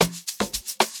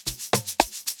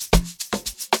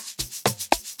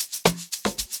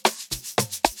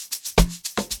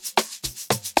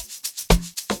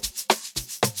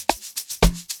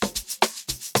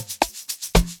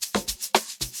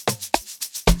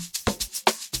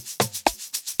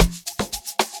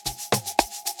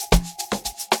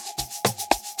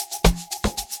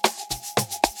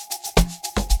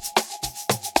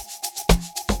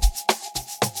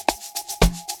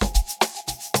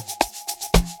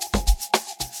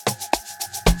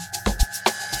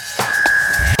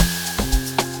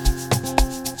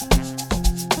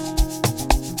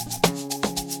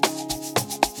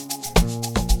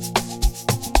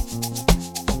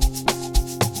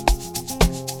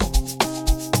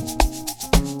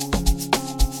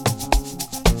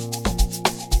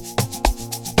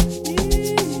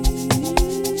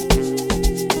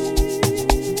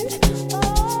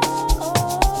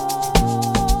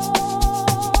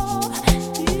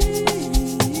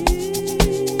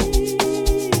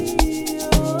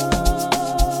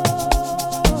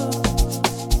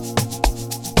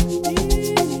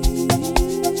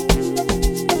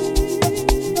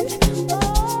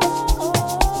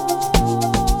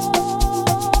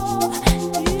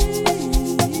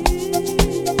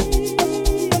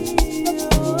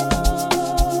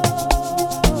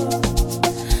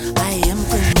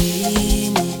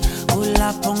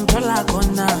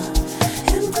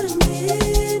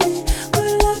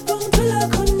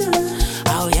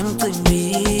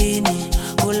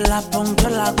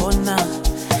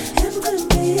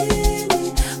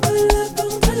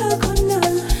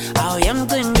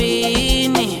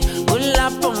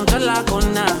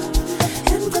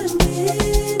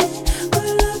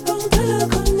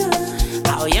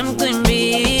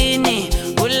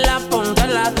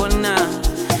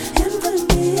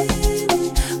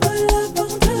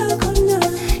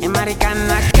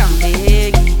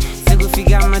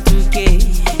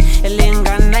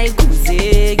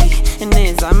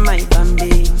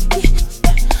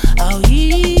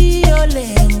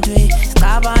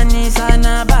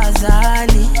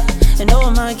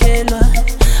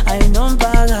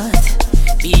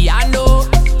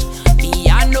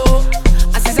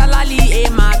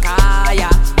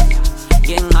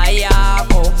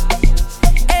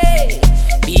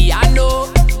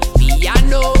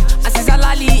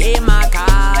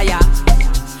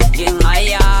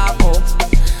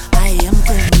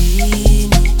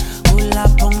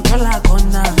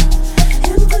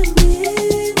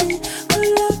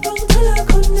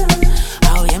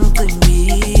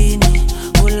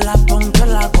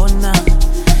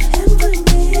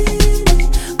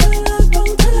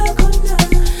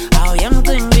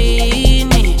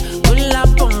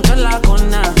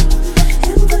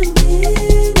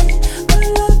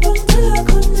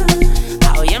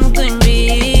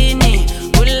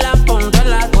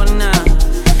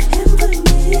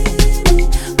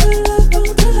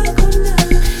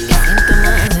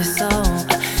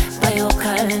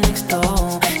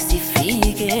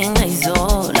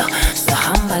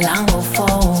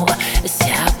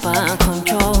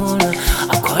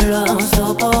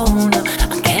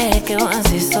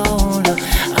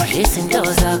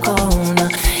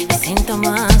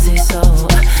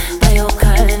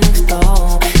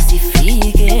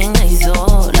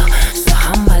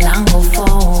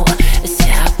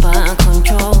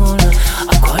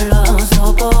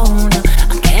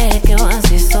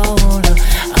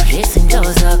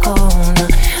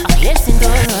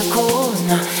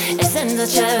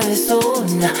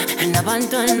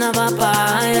na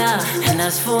papaya, and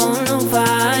that's full of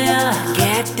fire.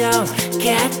 Get down,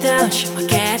 shima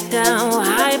get down.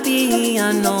 Happy,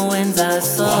 I know when's I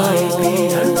so.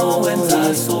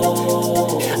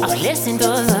 I've listened to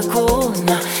the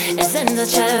kuna, it's in the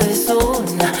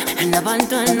chavizuna, and a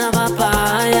bantu na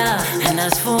papaya, and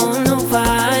that's full of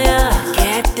fire.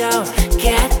 Get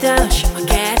down, shima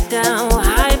get down.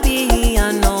 Happy,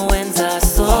 I know when's I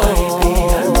so.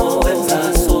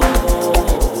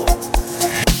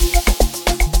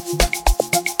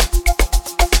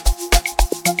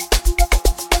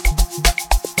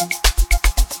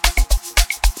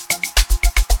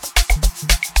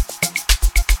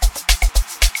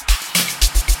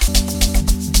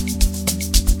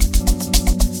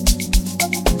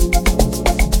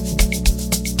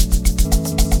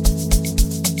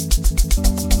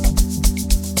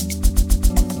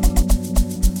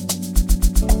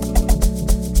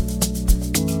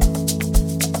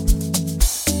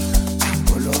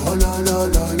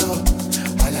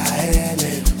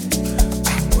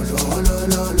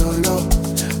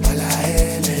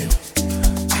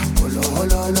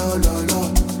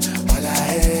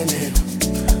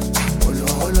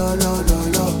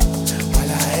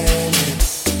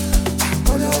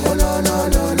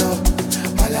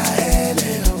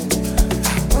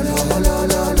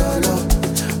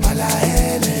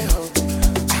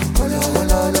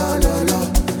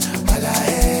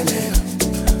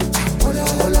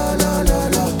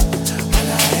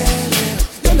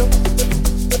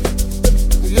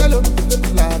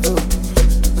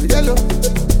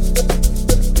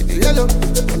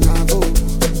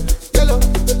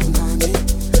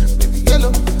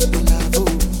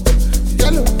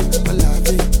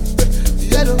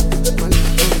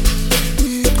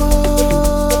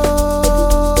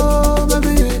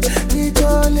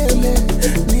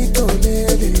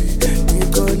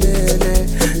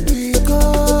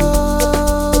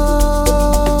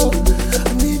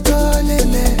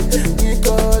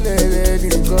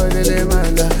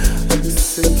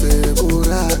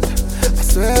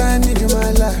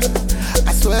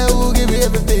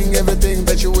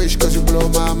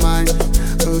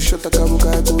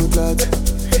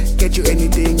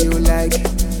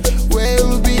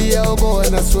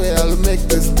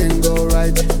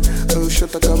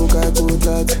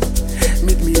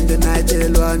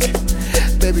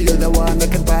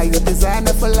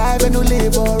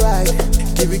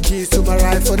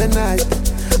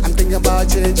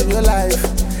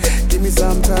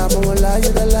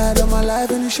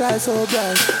 So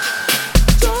bright.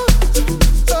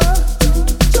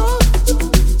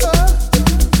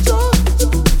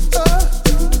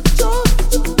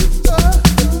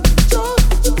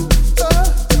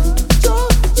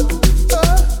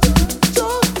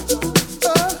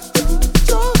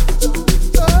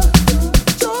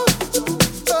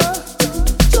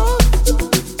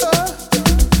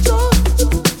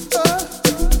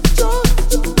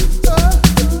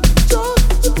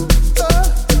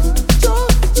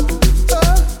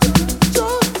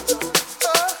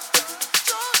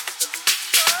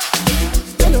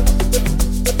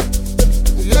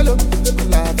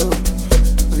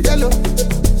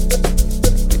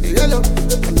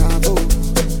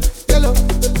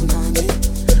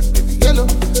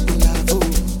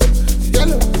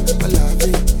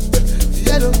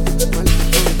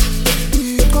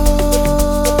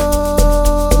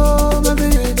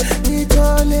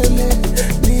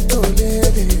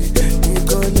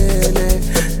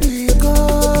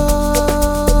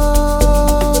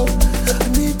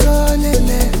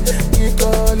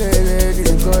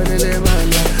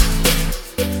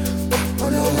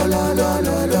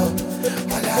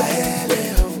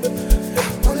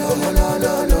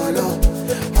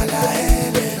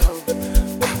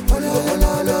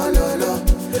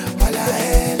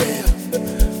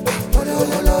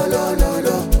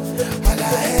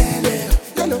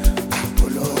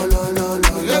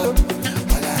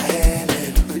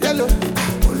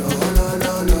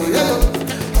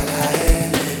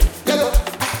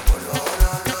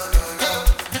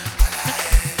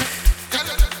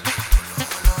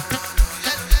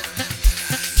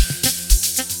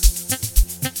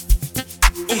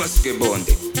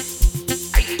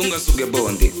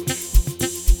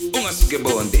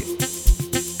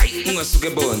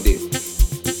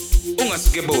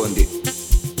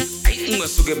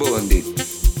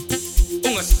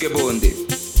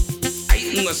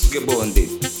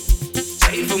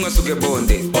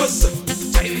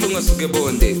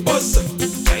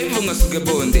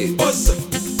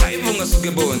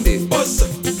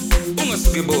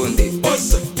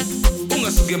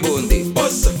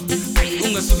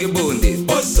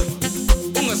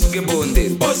 Ungasuke bonde,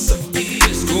 bossa.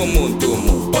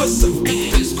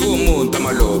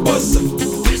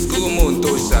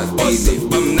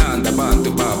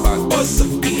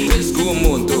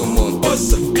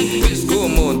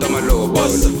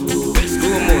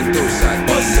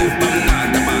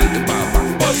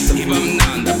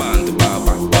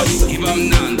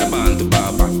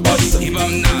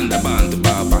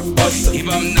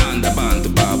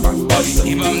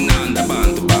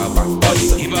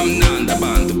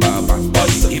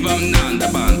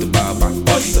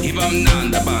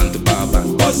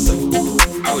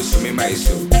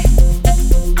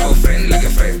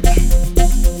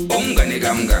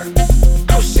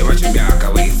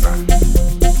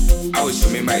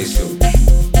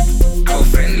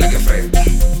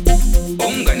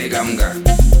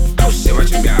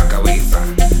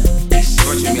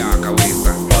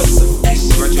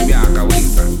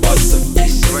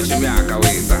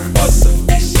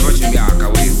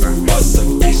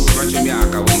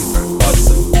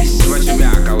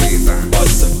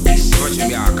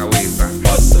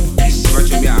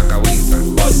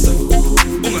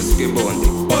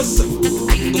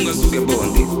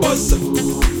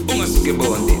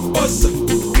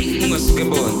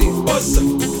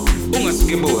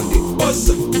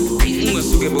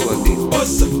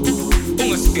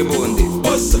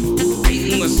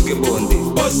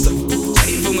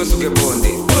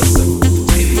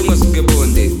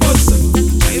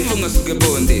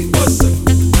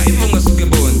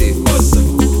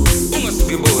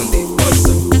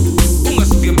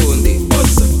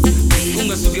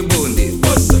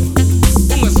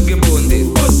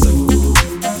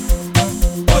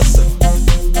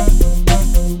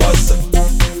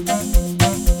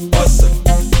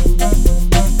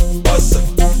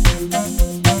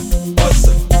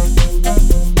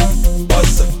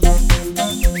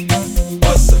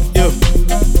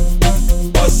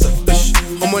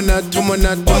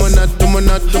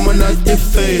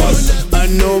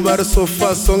 So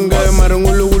far, song guy,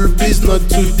 marangulu, please not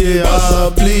today.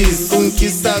 Please,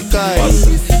 unkisakai.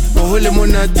 Ohole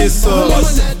monate so.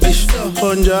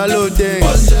 Onjalo deng.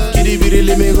 Kiribiri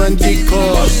lime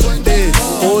gwantiko.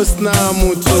 Osna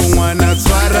mutu mwana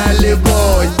twara le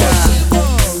boda.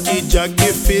 Kija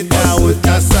kefita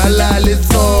utasala le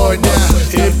toda.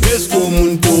 Epesko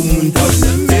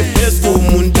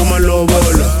muntu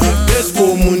malobolo.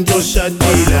 Epesko muntu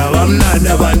shatila.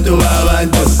 Wamnada bantu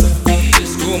abantu.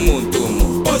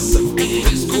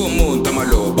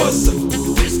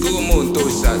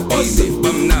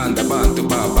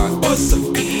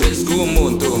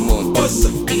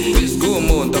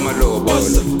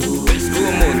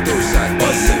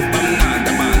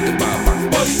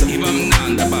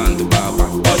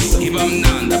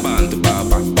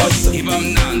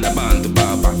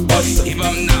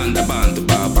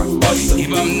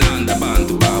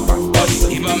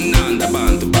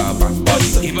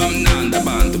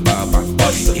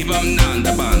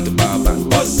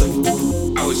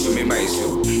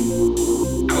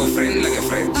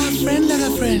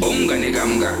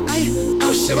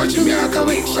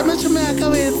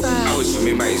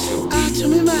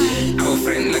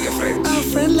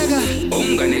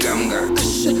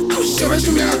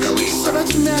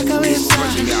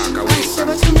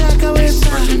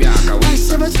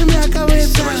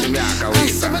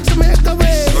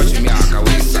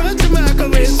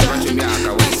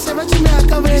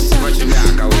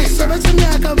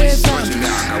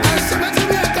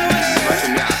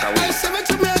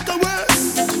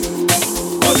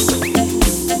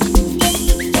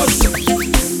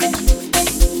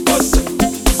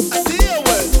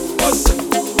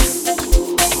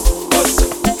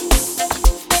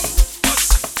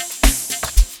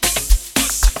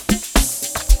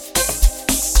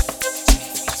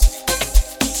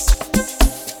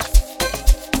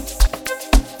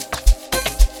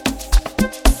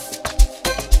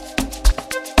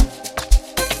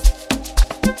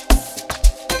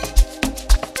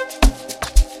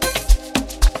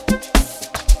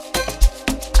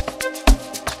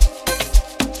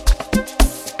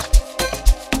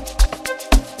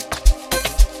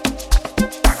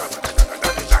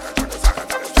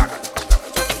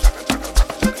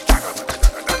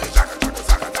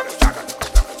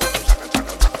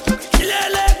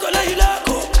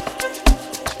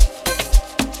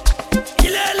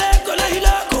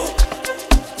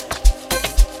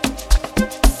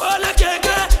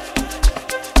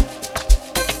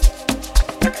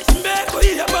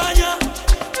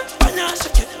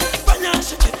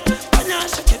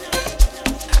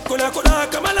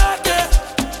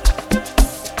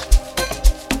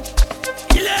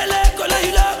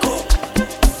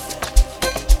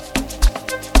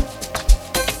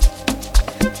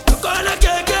 Gonna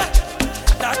get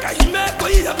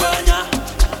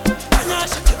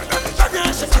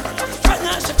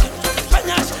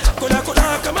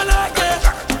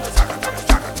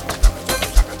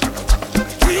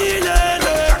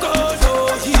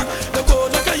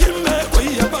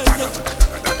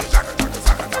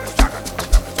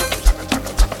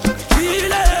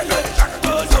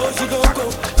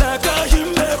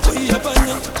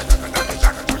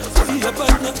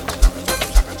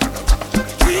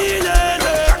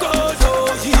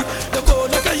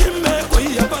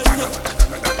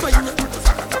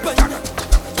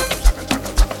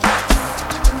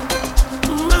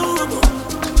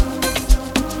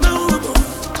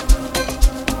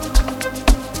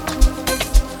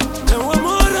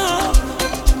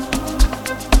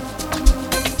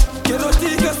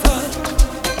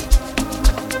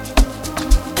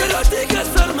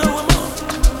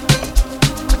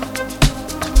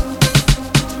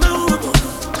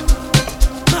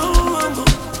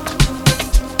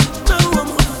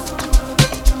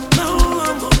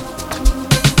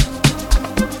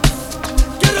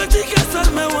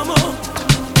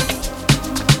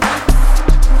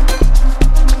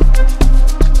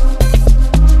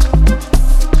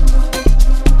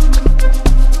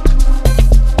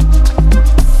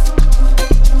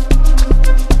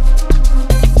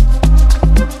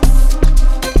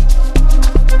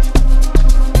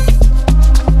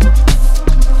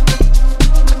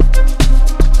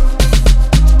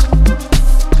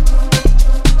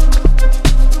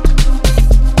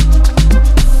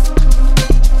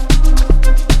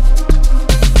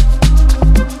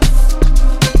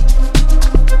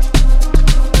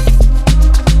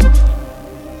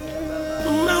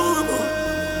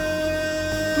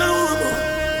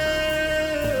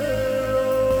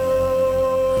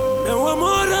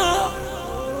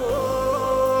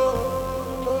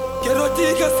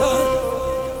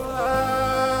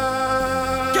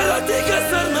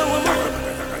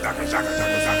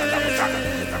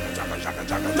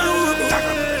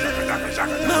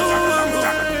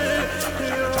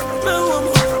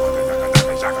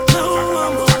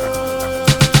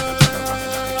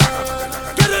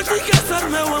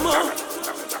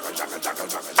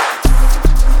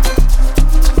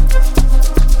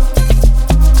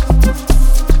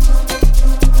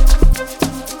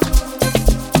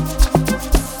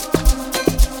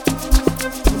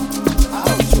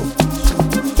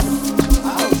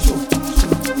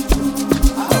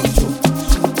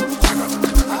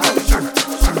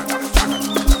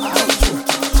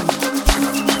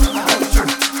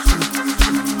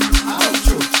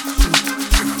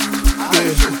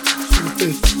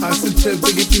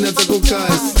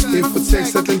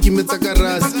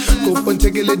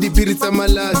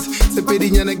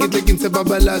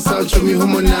Show me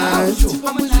humanite.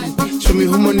 Show me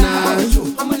humanite.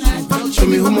 Show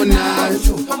me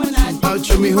humanite.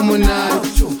 Show me humanite.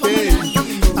 Hey,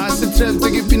 I said trap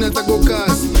take it peanut go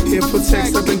gas. Here for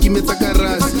text I think me take a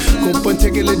ras. Go pon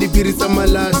take a lady pirita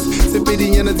malas. Se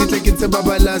pedinyana ti take it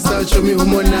babalas. Show me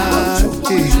humanite.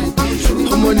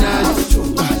 Humanite.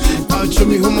 Show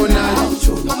me humanite.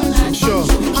 Sure,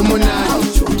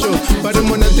 humanite. Sure, but the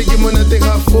money take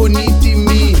half for need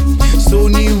me. So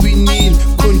we need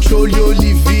control your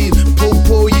living.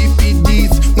 Popo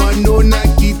EPDs. One no na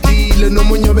kitty. No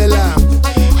monyo bella.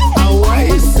 Why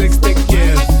you sex the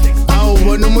girl?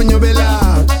 No monyo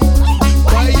bella.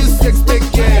 Why you sex the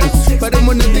girl? But the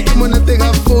money take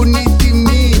half for need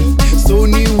me. So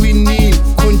we need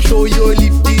control your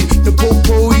living. The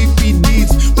popo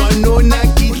EPDs. One no na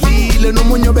kitty. No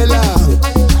monyo bella.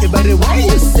 But why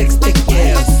you sex the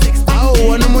girl?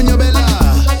 No monyo bella.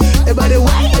 But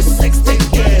why you sex the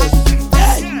girl?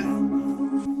 Hey!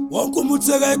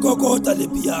 Wankumutseka ikokota le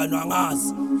piano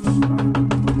angazi.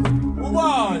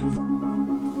 Ubani?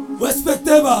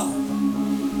 Respecteba.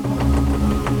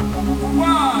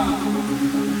 Ubani?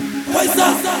 Waisa!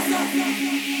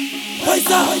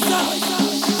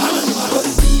 Amanu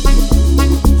mabori. Waisa!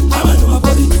 Amanu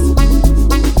mabori.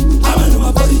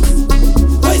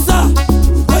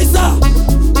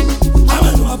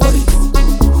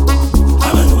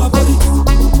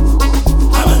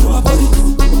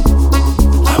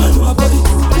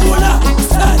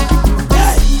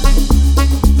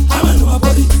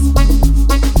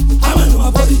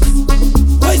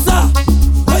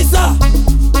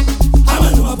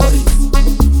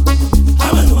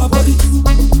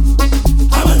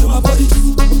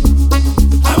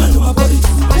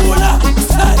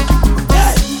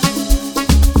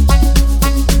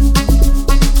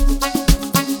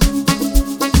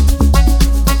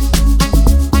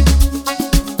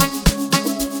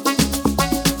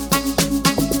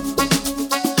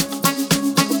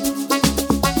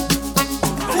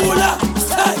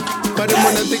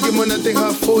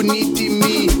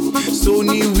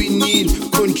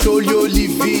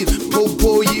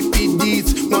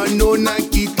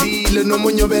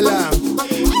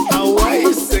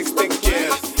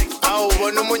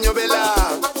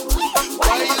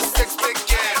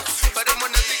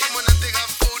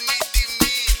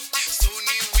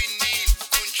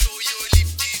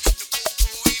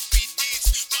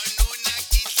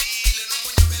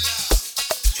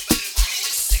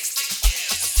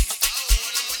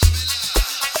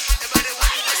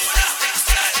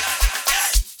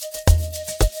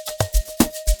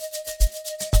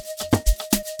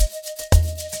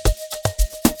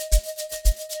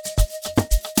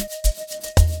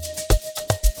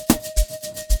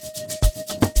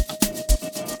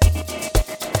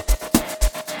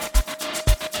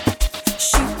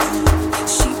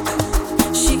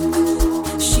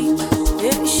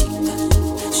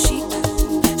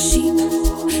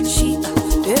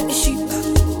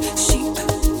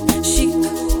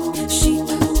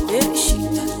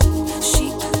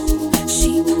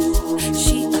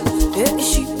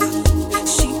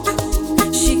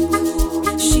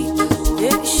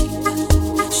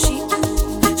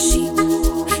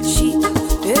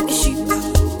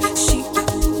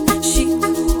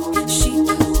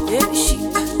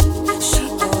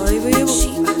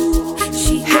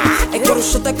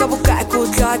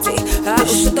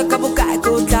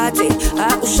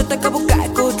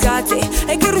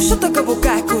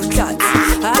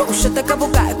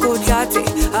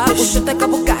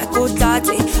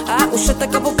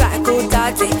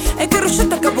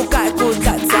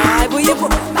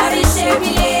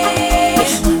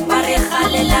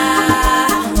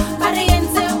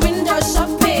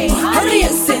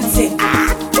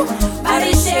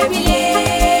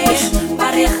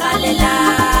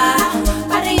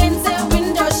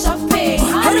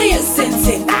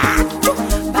 Hurry,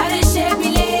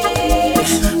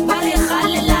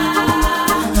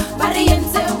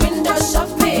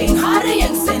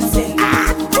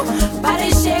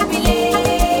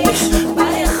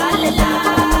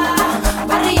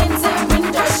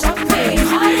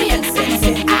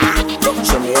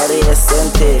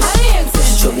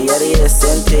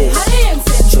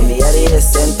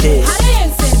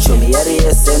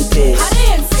 esente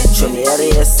Chomi yari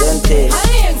esente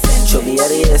Chomi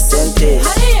yari esente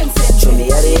Chomi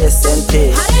yari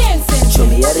esente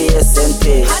Chomi yari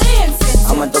esente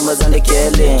amantombazane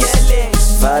killing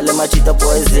vale machita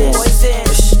poison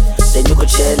then you could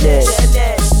chele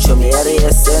Chomi yari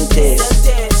esente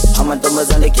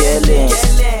amantombazane killing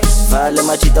vale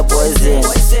machita poison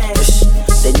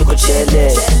then you could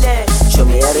chele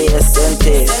Chomi yari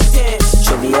esente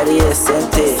Chomi yari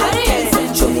esente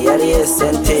Chomi yari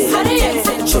esente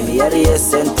Chomi yari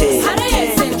esente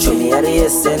Chomi yari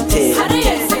esente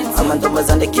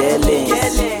amantombazane killing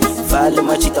vale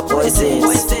machita poison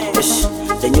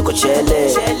then you could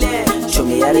chele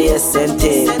Chomi yari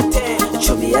esente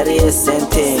Chomi yari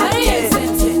esente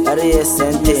Yari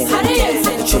esente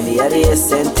Chomi yari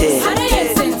esente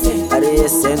Yari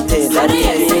esente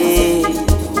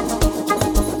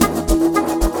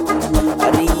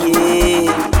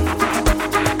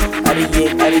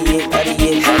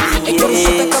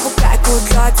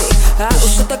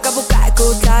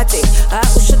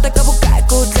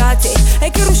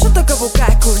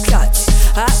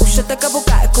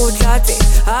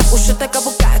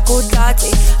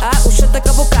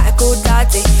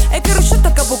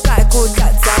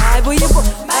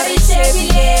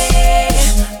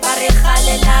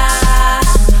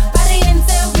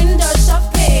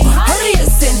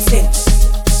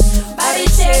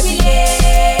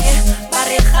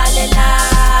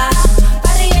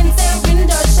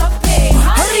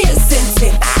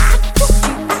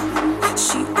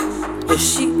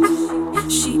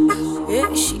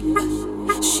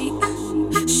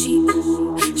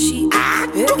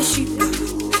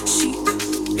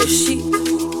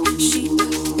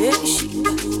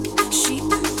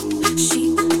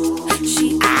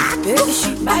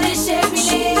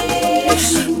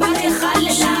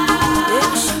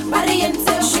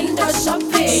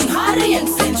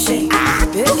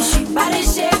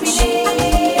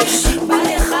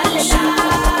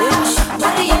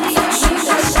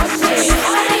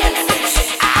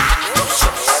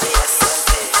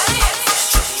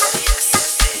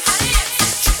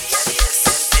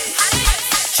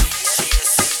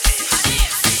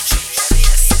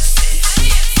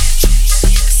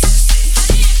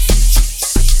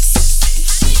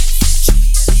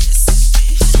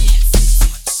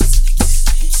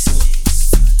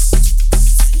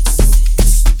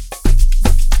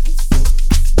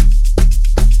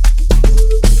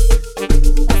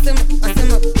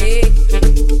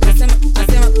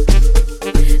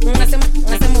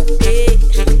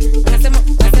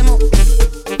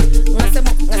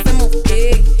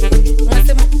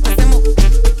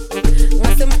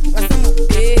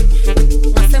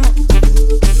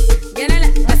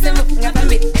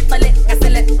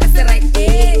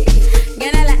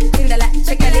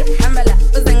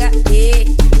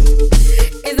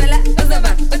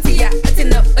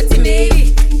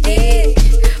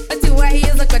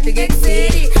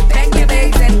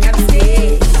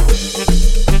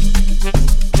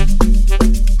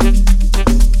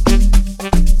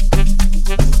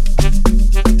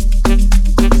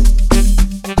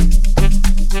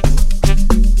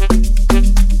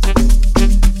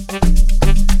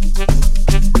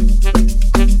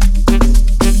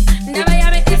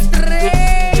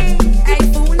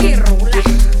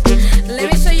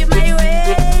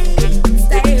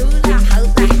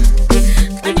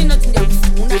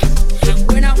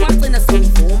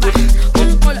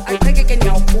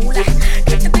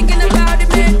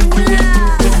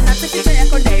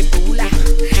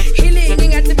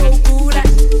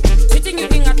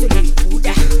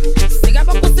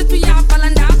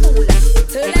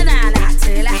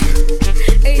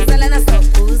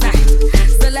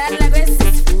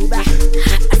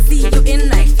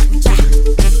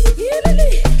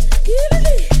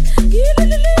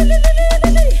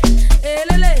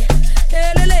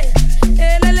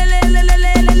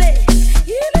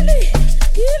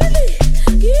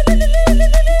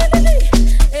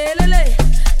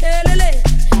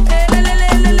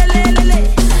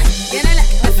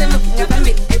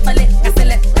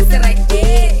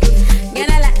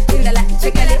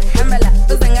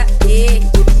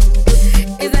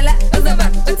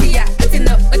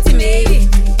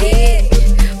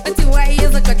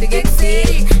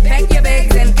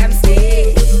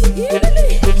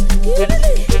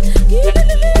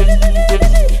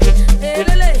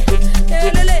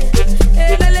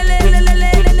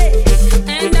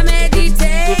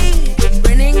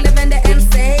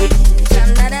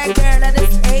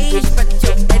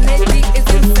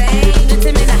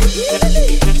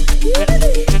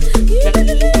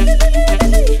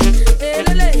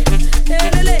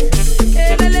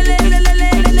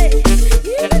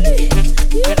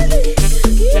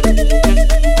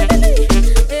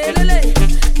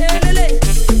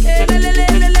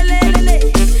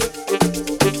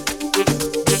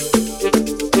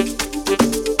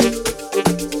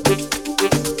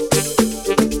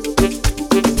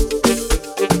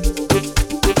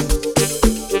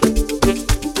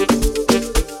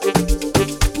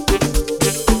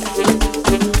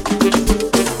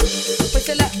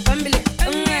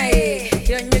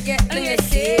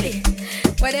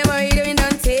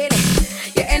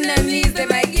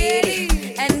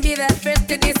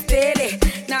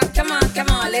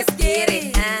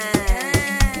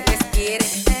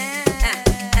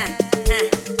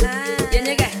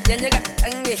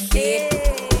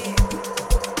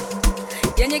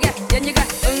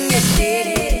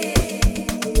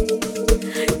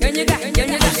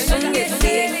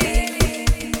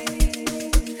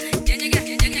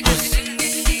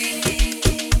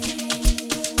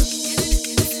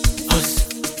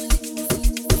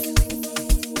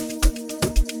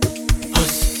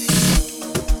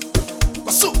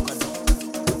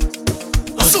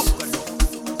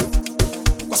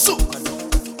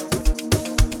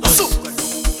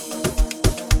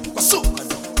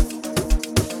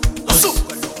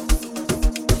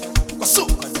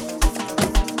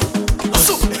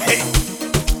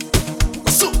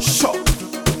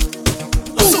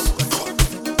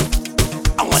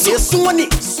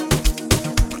Anesuanis.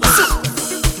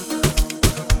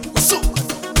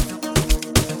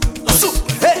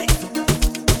 Hey.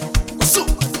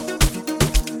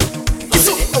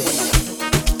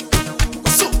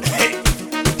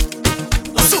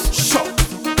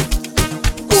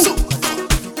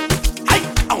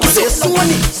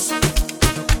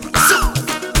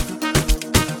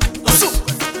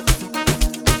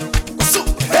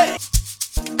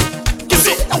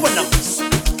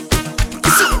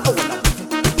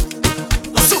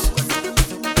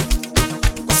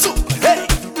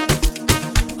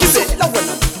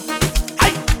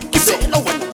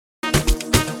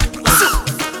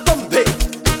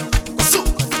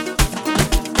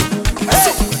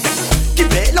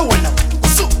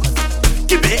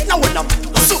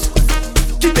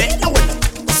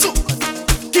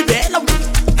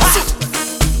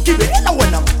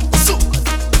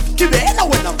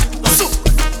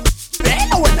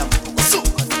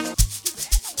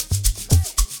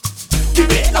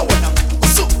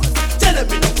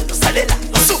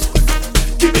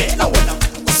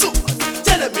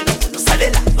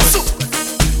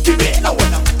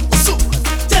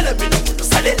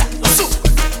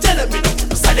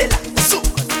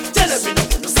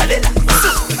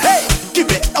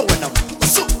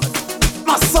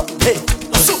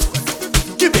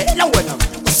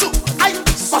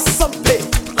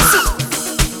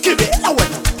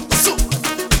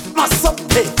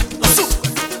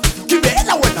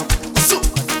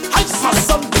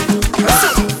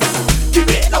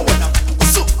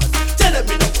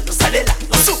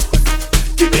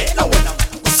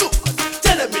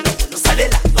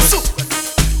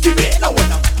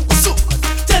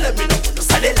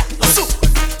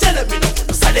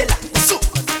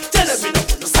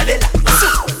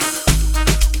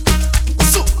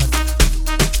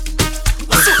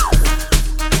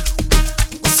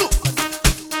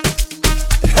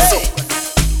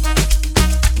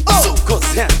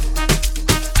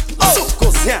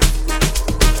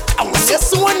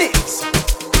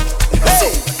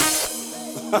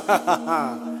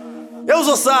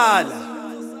 Uzosala.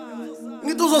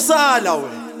 Ngithi uzosala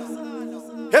wena.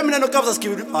 He mina nokabza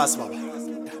sikibile ibhasi baba.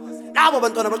 Labo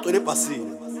bantwana bagcwele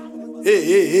ebhasini.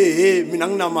 Hey mina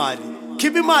nginamali.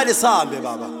 Khipha imali sihambe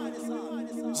baba.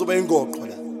 Uzoba ingoqo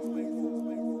la.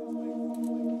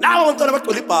 Labo bantwana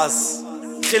bagcwele ibhasi.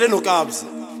 Hlele nokabza.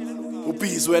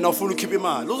 Ubhizi wena ufuna ukhipha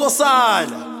imali.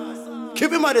 Uzosala.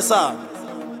 Khipha imali sihambe.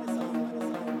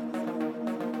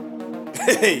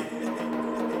 Hey.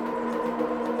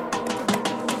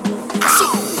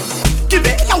 Give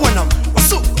it a one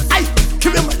so I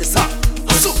give him a son.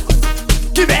 So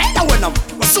give it a one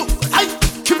so I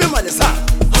give him a son.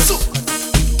 So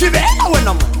give it a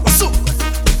one so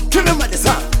give him a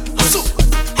son. So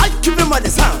I give him a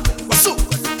son. So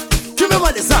give him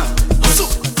a son. So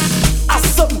a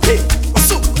someday.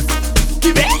 So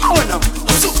give it a one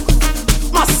so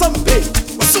my someday.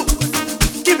 So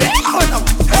give it a one.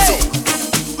 Hey,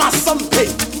 my someday.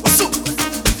 So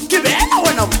give it a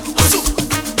one.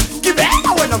 Give it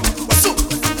a one,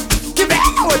 give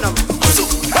it a one,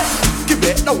 give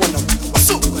it a one,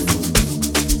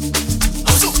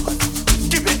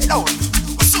 give it a one.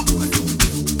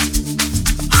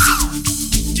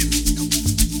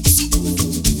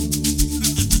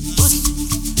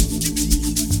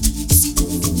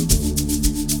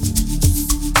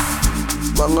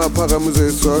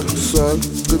 Bangaphakamise sol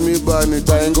cima ibani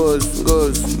xa ingozi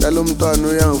nalo mntwana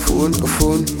uyangifuna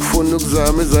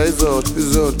ukuzama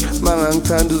izayizolo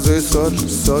mangangithanda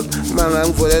uzoyisolo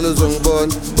mangangivolela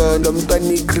uzongibona lo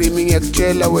mntwana ikrimi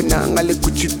ngiyakutshela wena ngale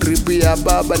Gucci drip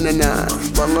yababa nana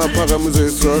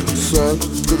bangaphakamise sol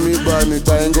cima ibani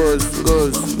xa ingozi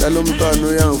nalo mntwana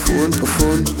uyangifuna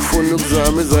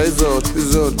ukuzama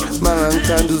izayizolo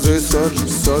mangangithanda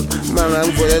uzoyisolo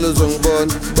mangangivolela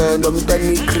uzongibona lo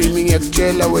mntwana ikrimi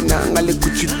ngiyakutshela wena ngale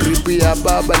Gucci drip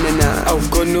yababa nana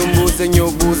awukhona umbuzo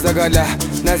engiyobuza kala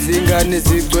nazingane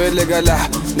zigcwele kala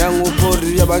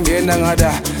nanguphori yabangena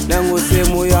ngada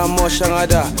nangusemu uyamosha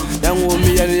ngada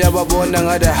nangumiyane yababona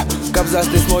ngada kabza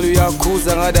small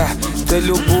uyakhuza ngada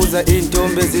cela ukubuza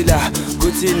intombi ezila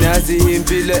kuthi nazi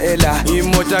impilo ela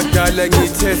imoto akudala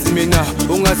ngiyithest mina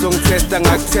ungazongitesta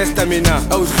ngakutesta mina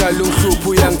awuhlala ungihlupha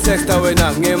uyangitesta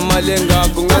wena ngemali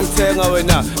engakho ngangithenga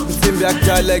wena insimbi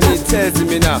yakudala ngiyithest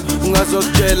mina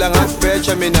ungazokutshela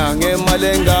ngakubheja mina ngemali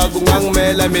engakho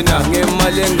ngangimela mina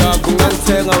ngemali engakho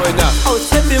ngangithenga wena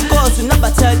awuthemba inkosi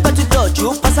unabatheli bathi loju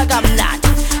upasa kamnandi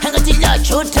engathi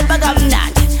loju uthemba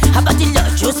kamnandi abathi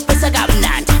loju usipesa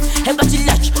kamnandi engathi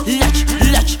loju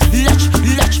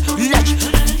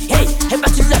hey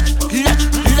engathi loju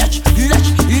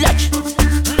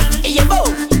yebo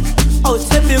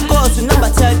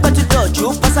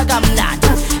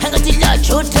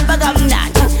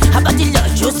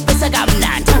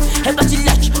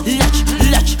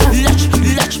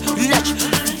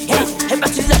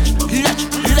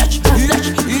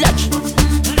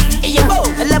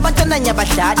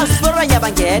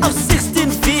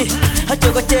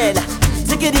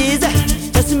busy.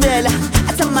 Yasimela,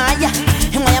 atamaya,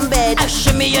 hingayambeda.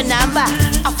 Show me your number,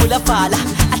 afula fala,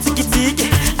 atikitiki,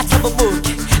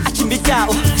 atababuki,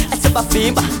 achimbitao,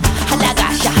 atabafimba,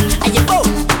 halagasha, ayebo.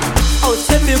 Oh,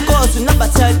 tell me cause number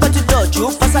 10, but you don't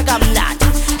you pass a gamnat.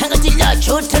 Hang on till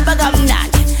you temper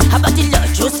gamnat. How about the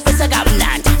lodge, you space a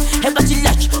gamnat. How about the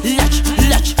lodge. Hey,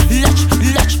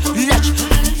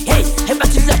 how about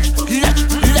the lodge.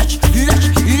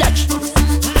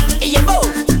 Hey, yeah, bo.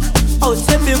 Oh,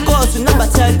 tell me cause number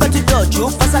 10, but you don't you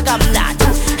pass a gamnat.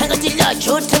 Hang on till you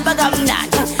temper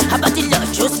gamnat. How about the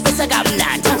lodge, you space a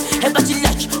gamnat. How about the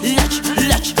lodge. Hey,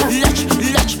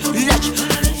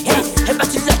 how about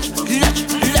the lodge.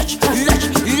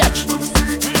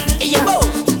 Hey, yeah, bo.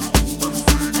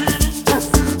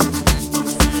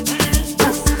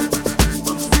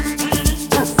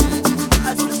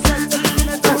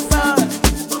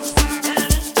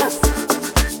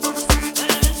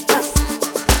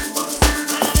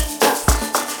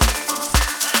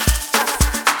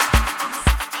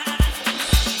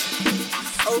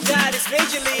 Oh God, it's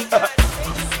Major League.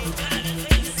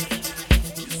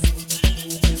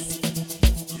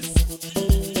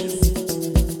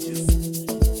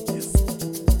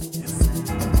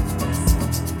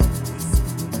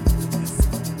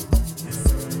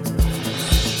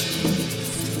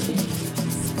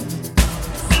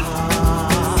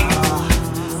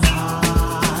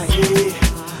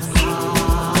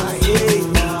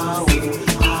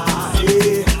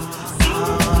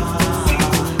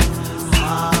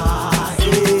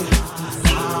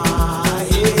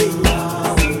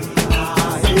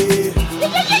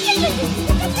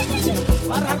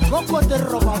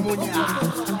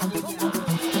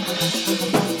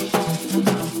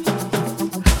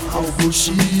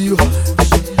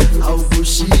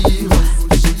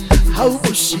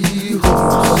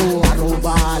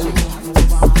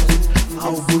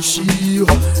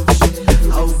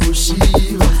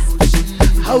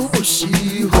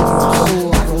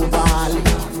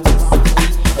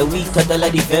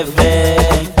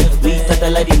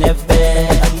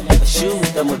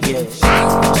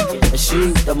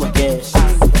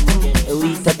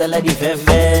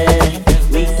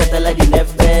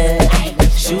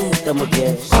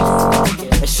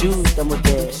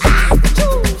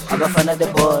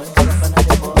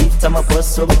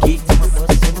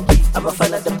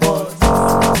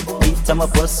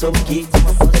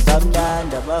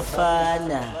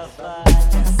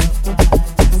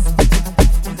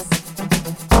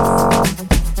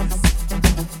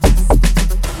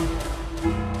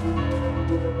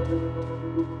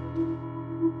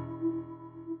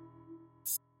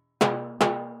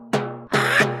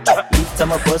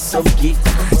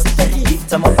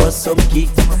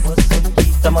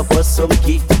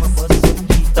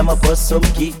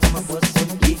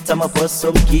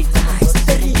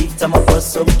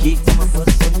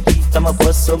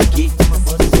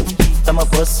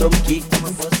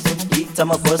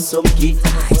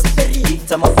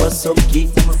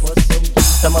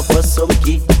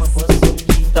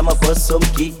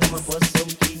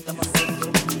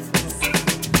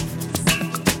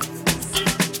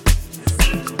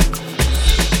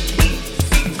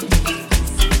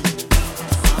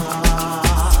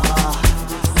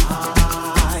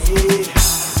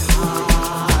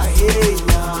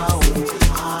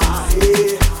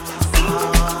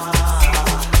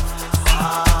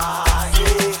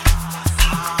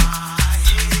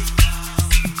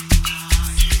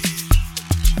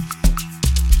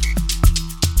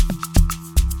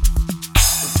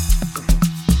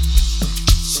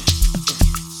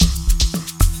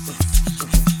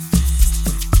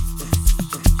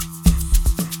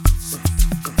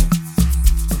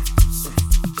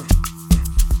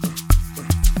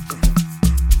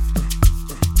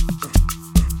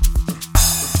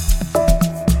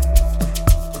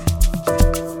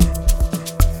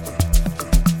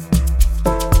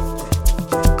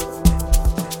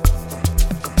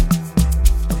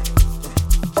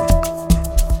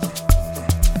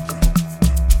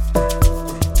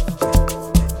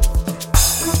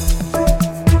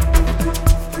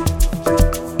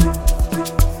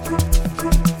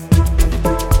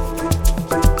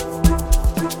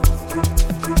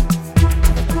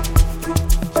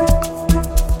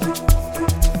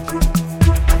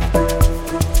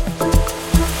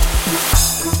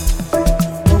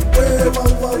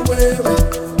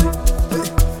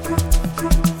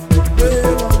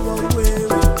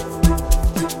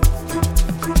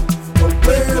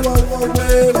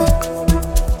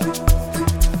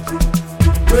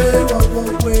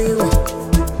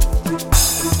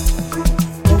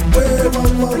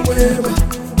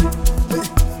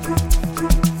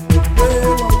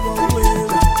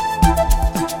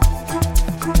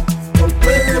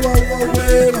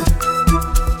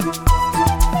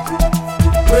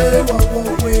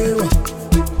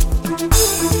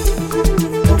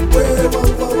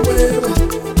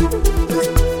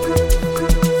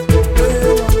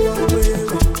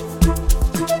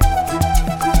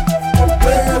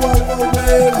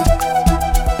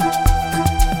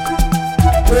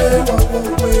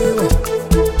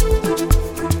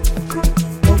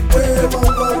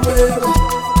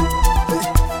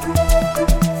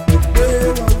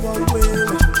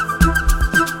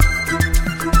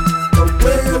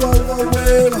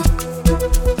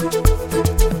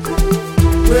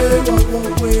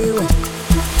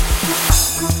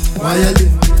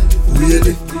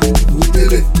 uyele,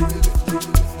 ubele,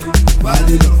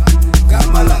 balilo,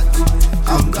 gamalati,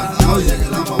 amgana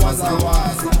awuyekela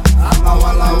amawazawaza,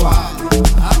 amawalawala,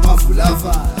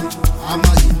 amafulafala,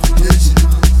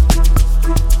 ama-international.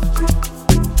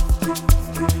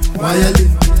 Wayele,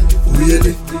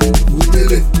 uyele,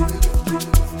 ubele,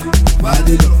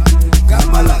 balilo,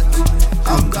 gamalati,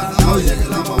 amgana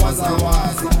awuyekela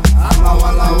amawazawaza,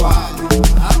 amawalawala,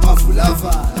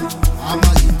 amafulafala,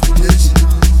 ama-international.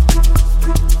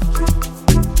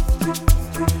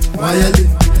 Wayele,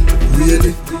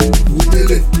 uyele,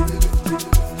 ubele,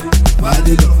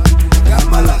 balilo,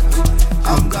 gamalati,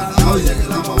 amgana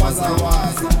awuyekela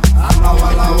amawazawaza,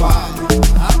 amawalawala,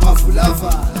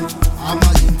 amafulafala,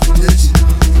 ama-international.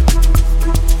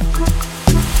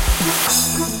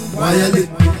 Wayele,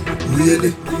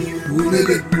 uyele,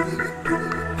 ubele,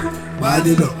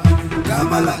 balilo,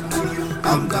 gamalati,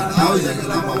 amgana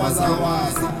awuyekela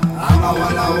amawazawaza,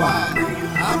 amawalawala,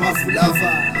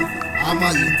 amafulafala,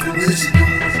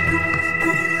 ama-international.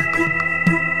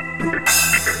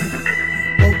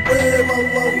 Waweba,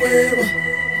 waweba,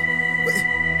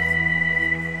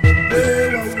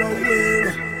 waweba,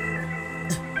 waweba,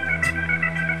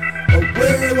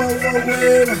 waweba,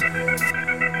 waweba, waweba,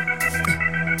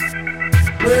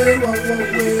 waweba,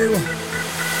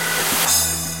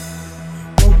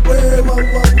 waweba,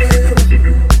 waweba.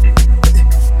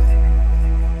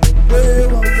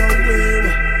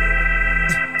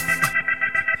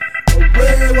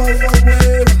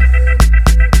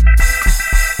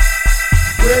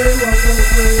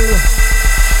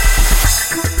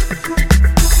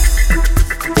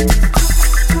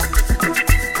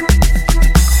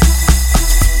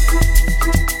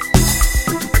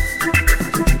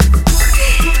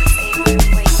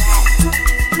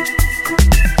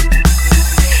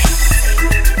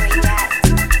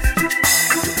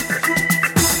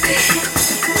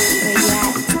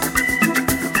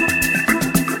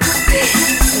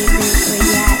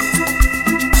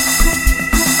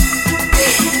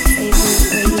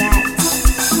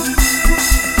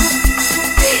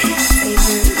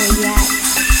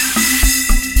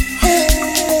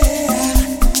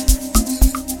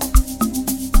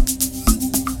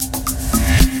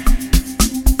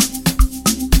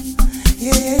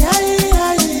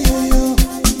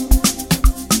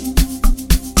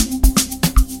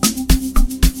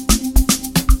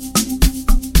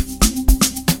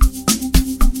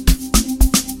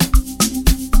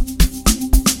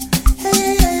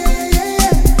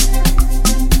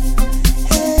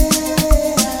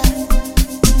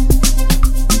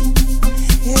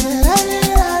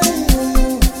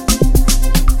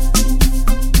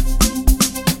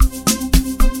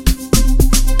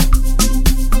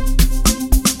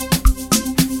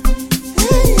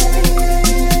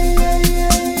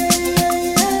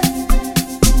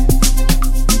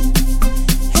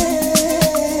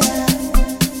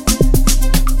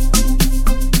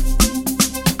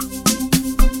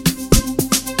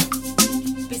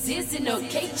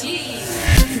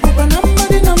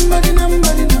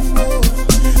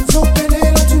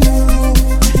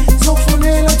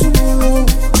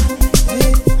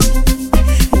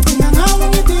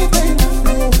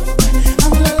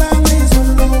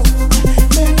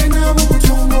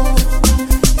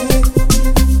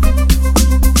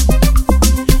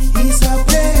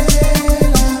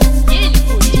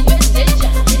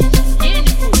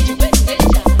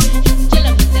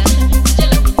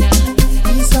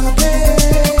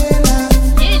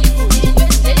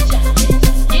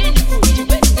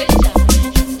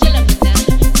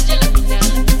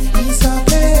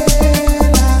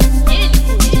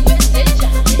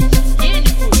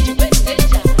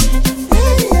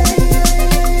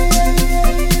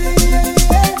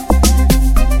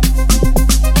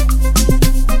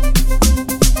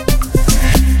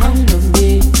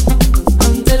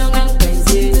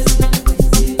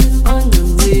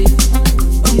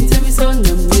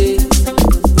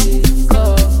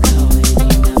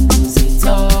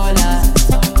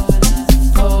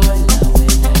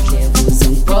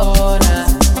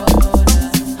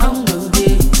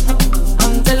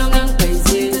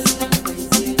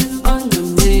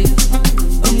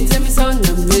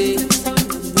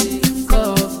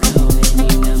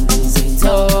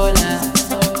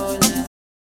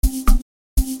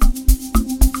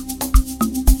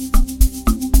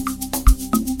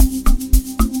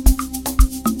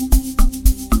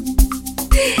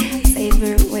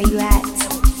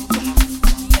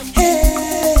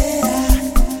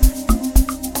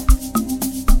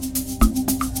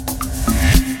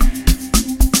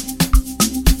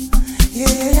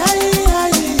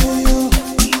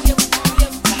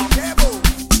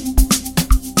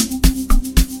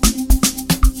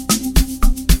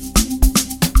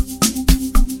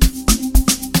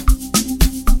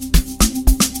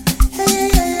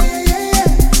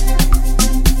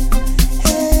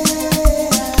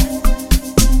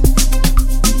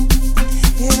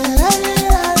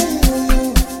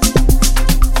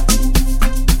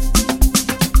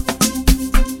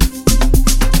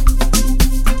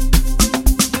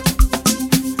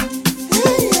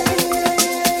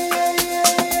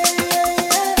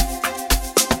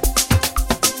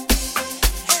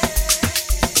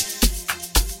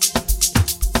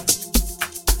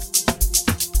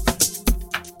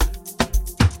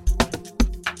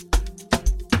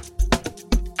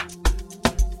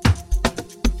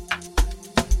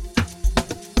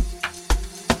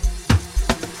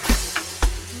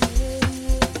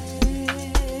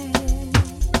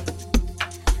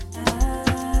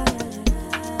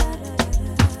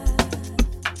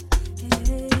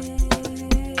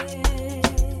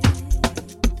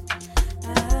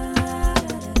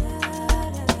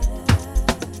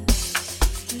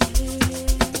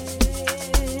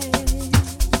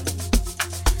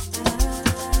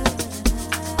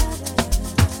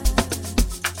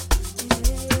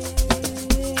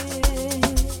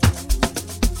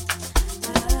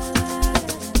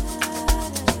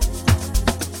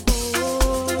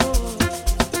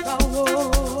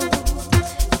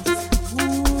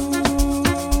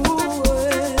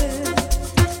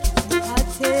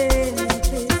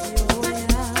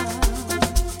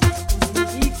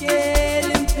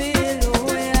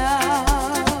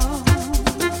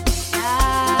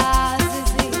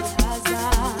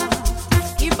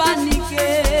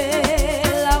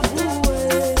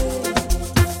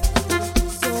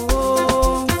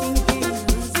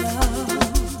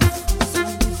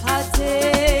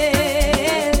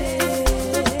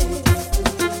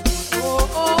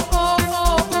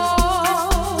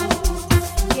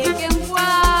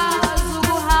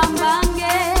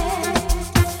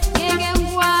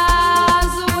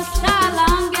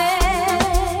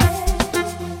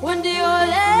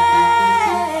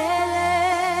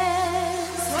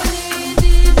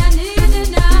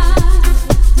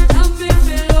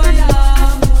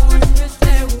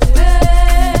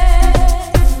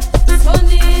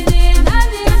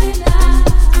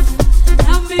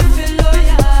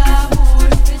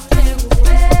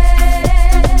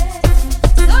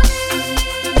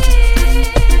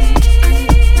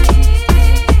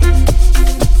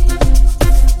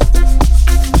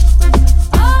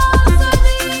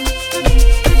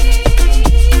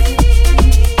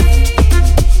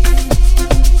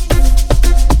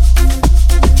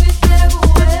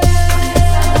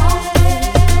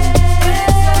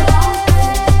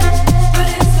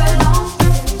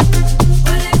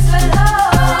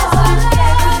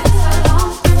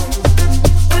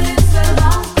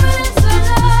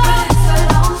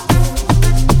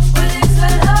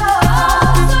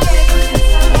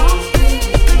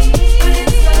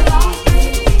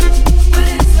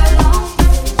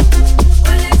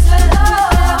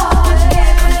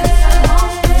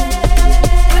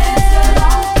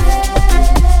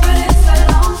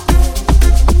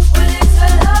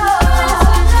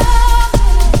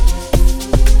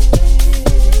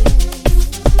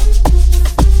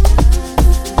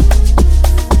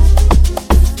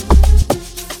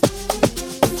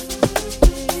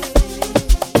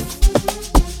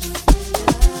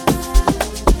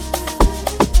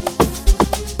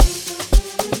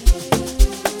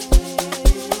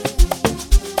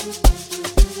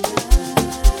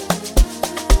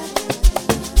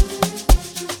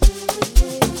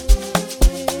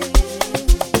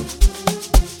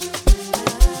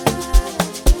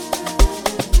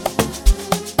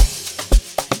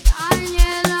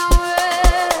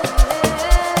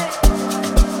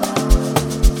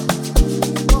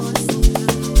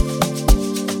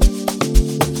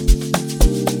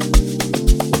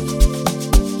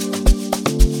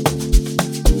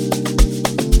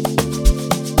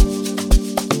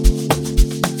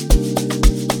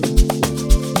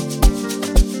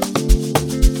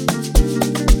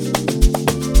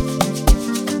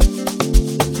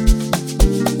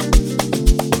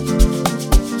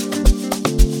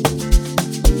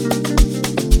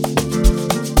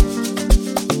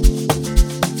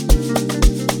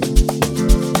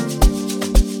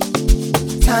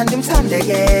 Tandim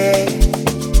tandege,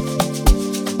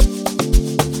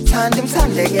 tandim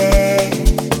tandege,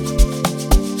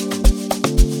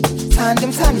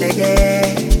 tandim tandege,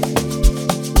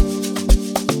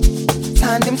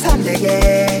 tandim tandege.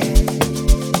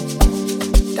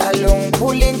 Dalung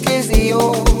pulling kizio,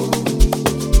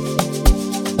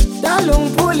 dalung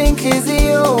pulling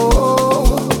kizio,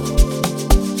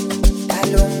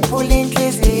 dalung pulling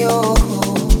kizio.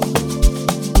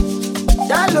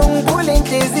 Dalung pulling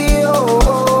kizio,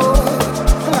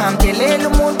 ngamdelela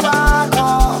umuntu wakho.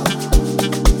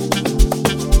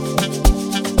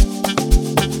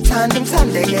 Tandim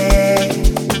tandege,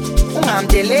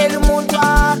 ngamdelela umuntu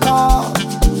wakho.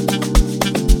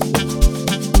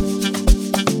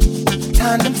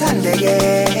 Tandim tandege.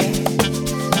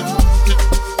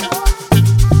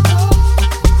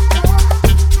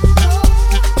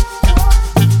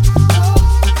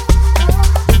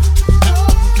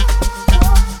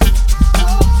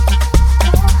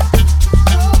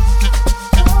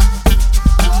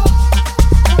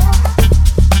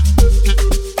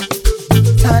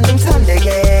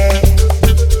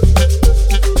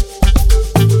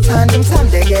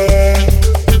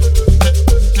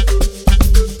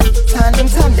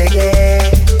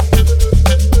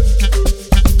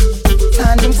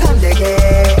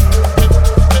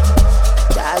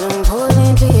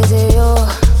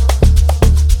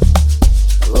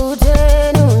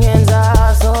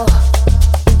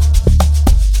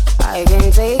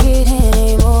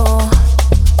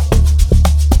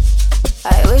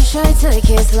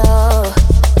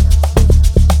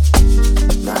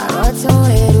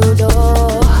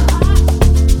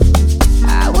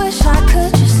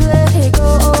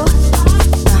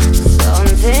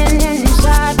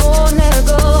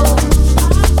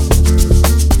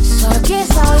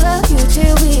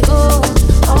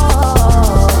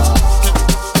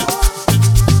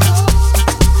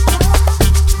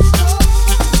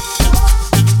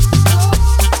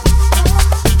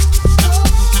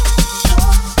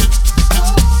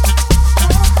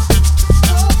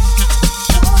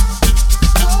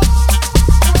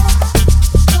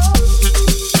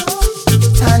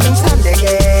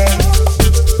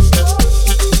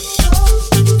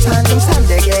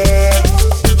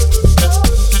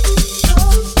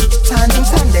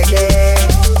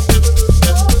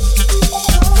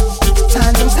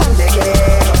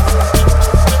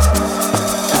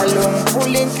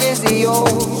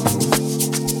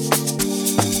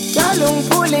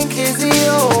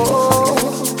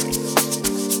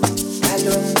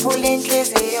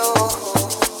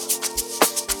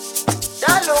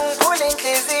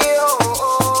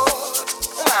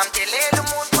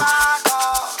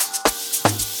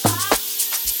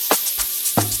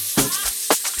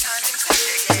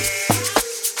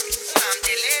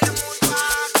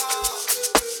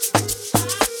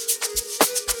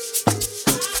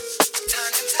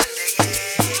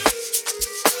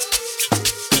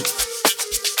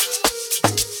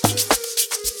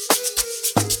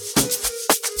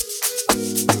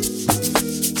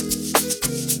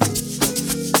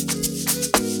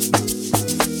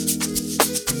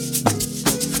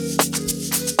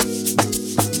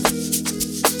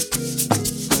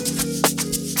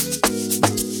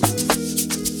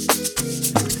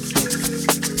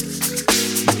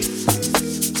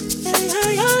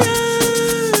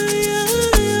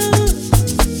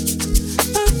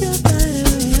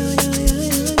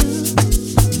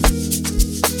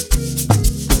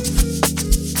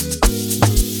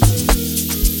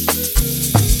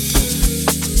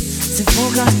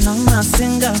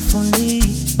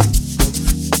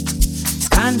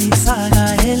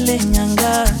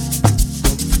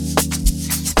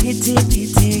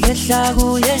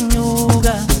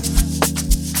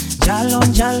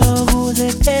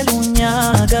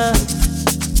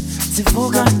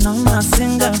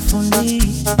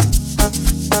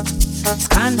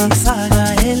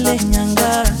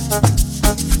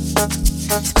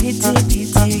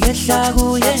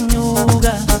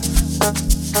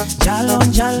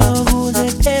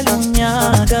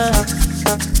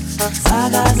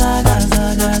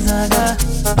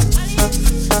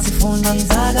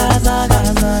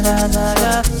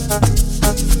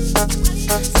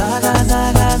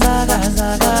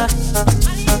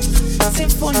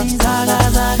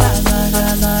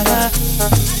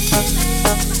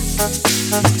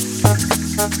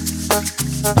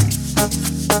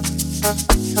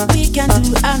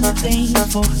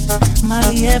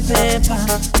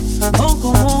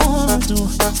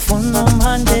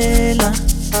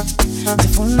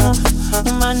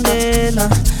 Mandela,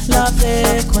 la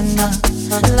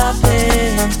pe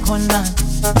kona,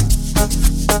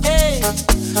 Hey,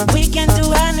 we can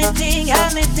do anything,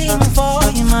 anything for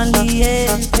Imali,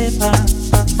 paper.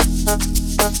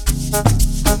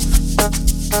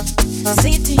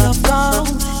 City of gold,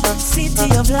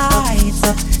 city of lights,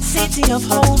 city of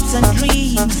hopes and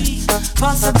dreams,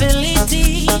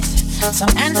 possibilities.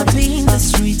 Some end up in the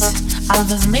streets,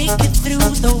 others make it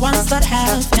through, the ones that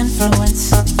have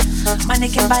influence. Money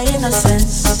can buy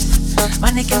innocence,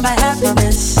 money can buy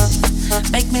happiness,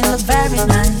 make me look very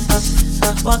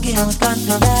nice, walking with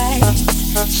confidence.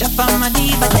 Shop on my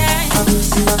diva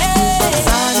dance. Hey,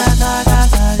 saga, saga,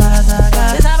 saga,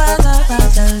 saga, saga, saga,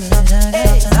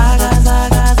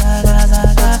 saga, saga,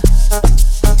 saga,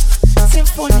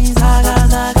 symphony, saga,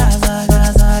 saga, saga,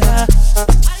 saga,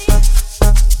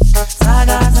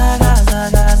 saga, saga,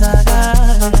 saga, saga.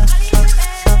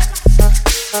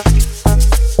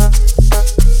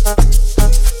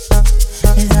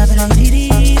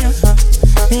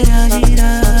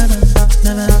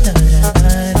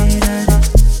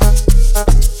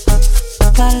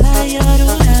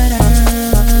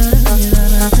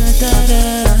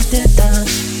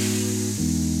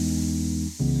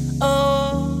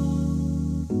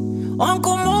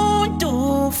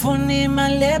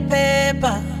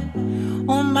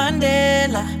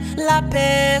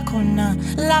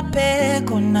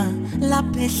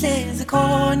 Laphe hlezi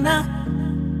khona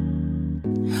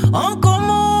onke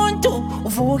umuntu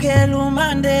uvukela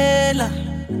uMandela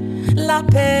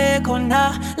laphe khona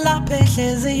laphe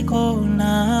hlezi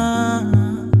khona.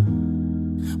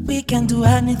 We can do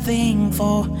anything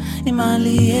for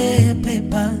imali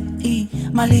yephepha,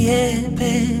 imali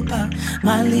yephepha,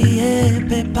 mali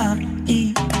yephepha,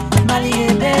 imali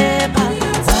yephepha.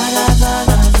 Zaga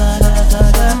zaga zaga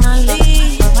zaga mali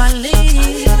mali.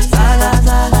 Zaga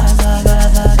zaga zaga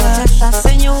zaga las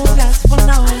señoras por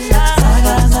la onda.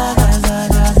 Zaga zaga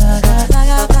zaga zaga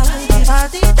zaga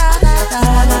patita zaga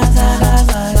zaga zaga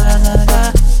zaga.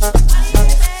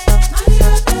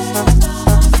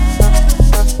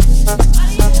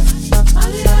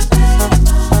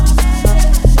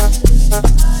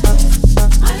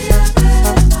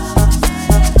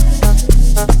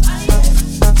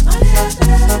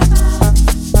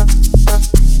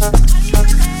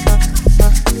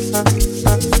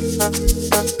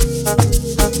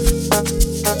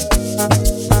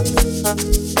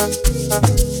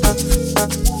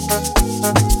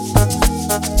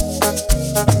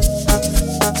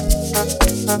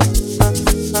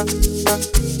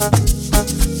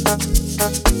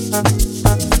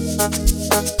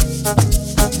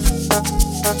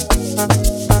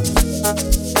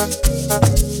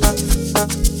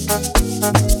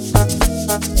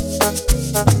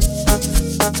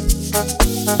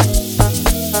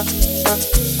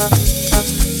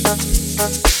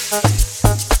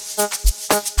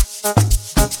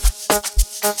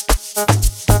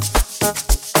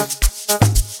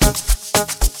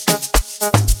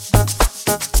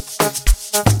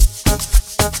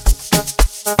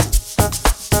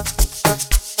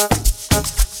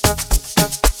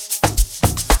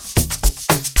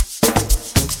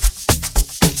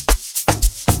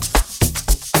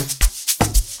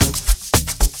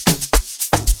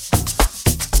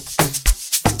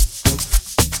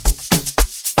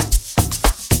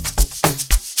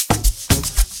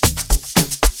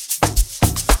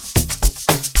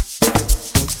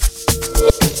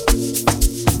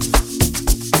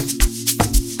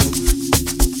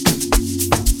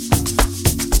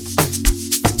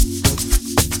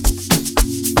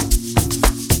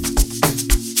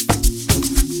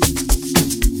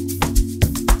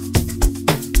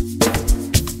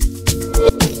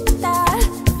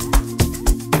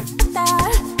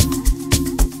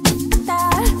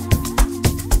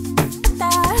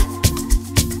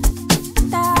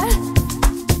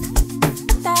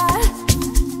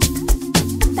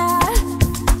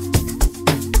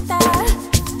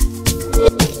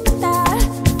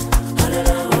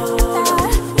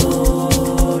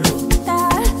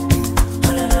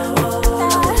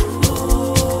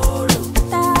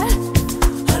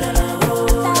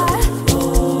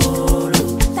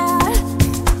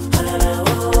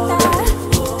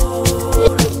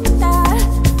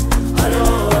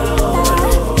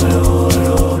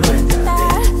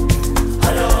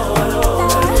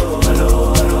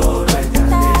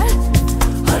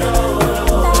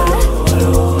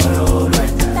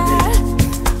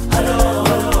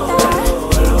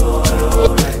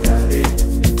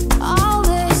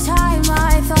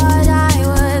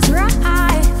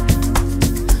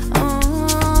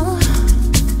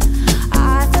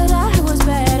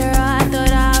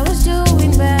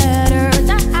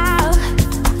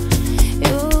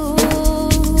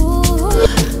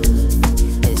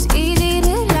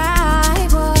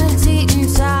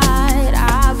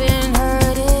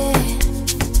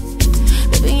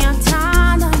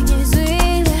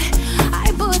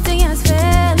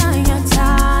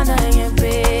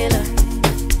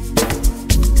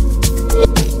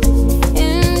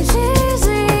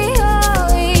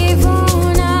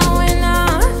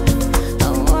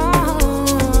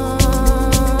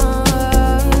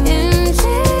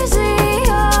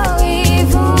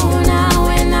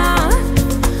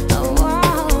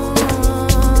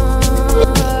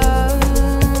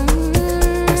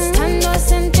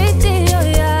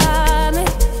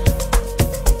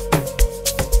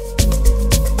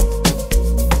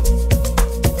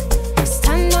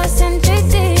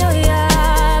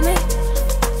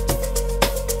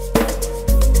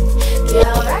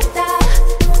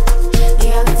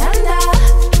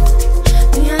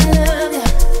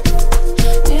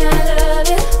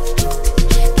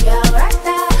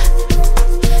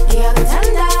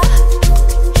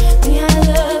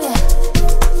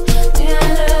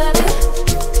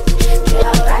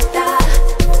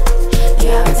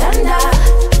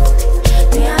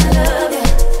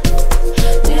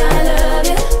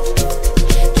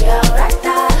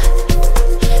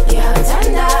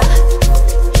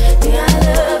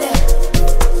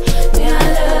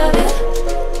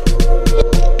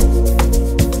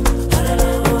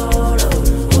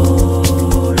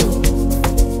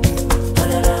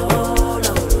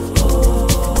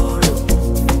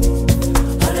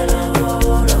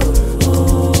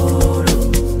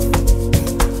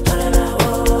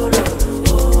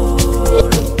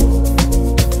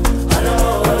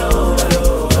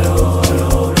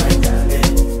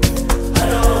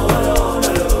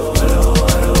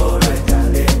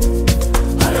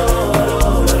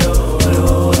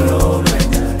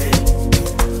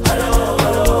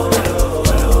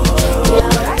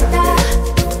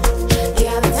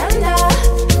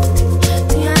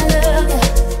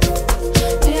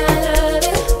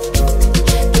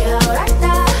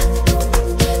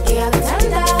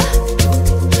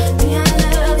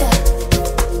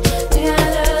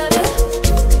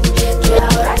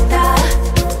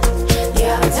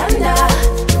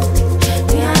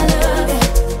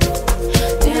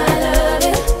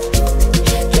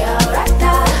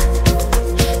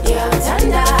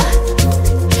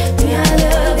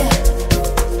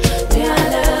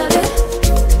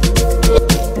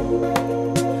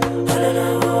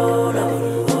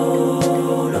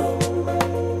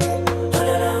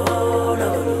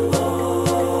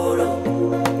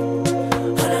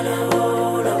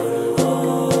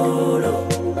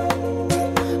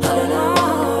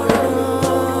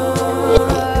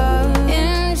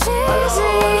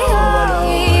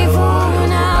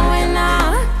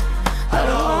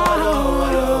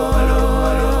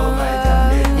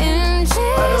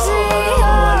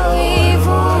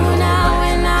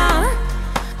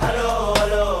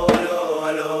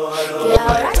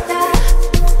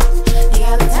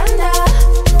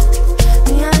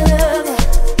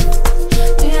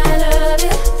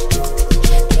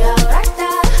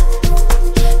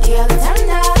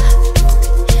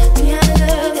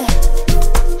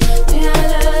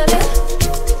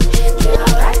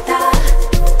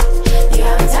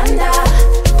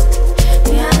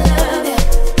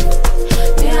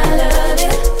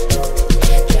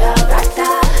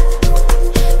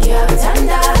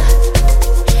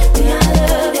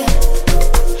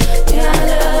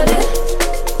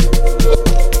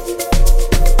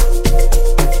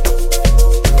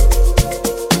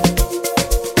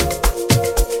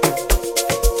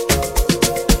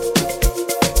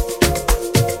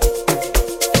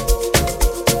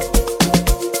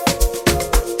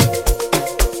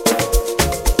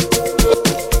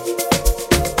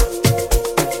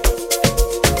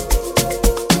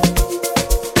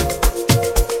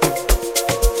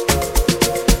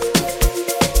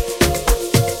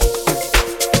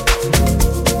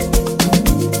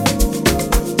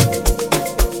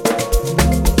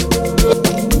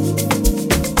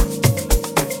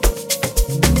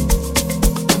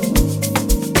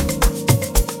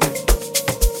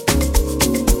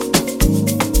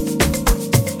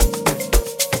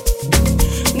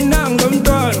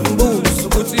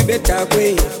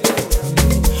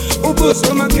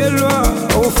 Ubuso makelwa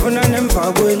ufuna nemva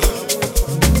kwendlu.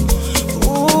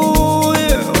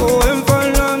 Uye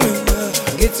emfana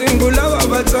ngithi ngulawa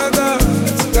bathaka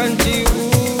kanti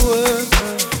uwe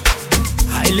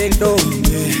hayi le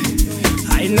ntombi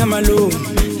hayi namalume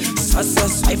sasa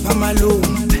sayipha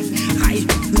malume hayi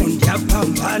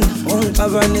nondiyaphambana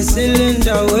ongixabanisile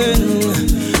endaweni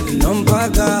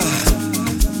nomphakathi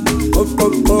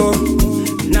qoqoqo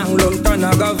nangu lo mntwana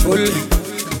kavule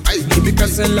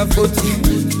ibikasela futhi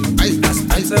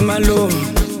asidanse malume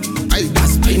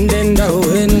asiphinde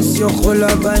endaweni siyohola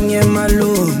abanye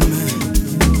malume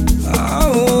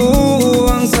awu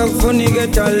angisakufuni ke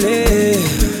dale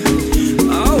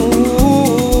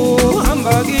awu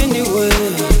hamba kini we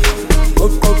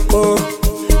qoqoqo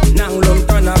nangu lo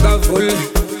mntwana kavule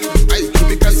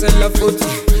ibikasela futhi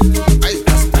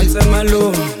asidanse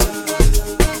malume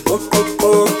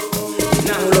qoqoqo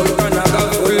nangu lo mntwana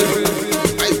kavule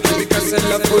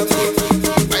ibikasela futhi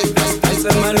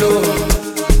asidanse malume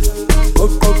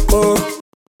qoqoqo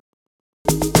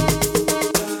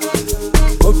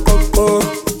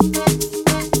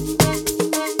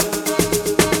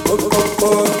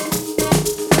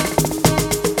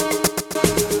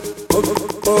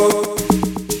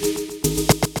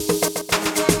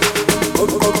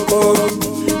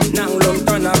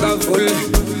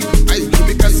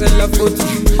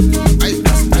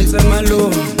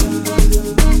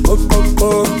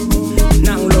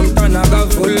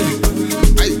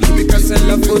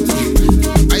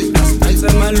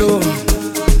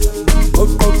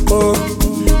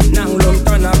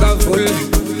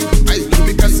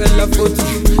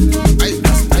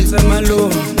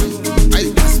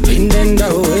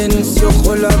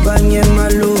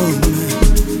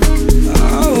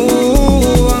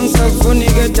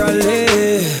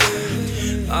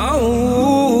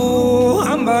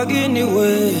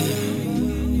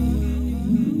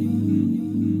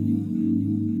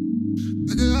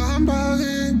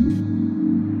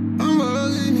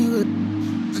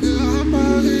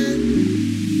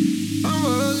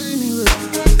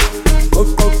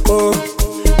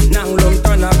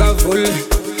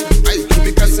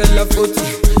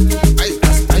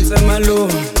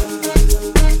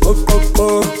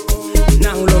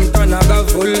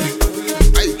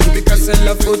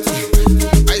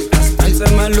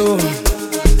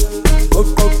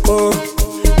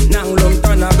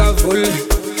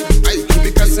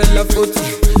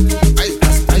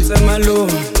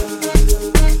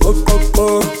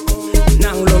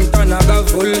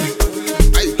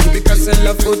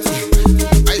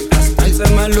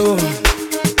Malume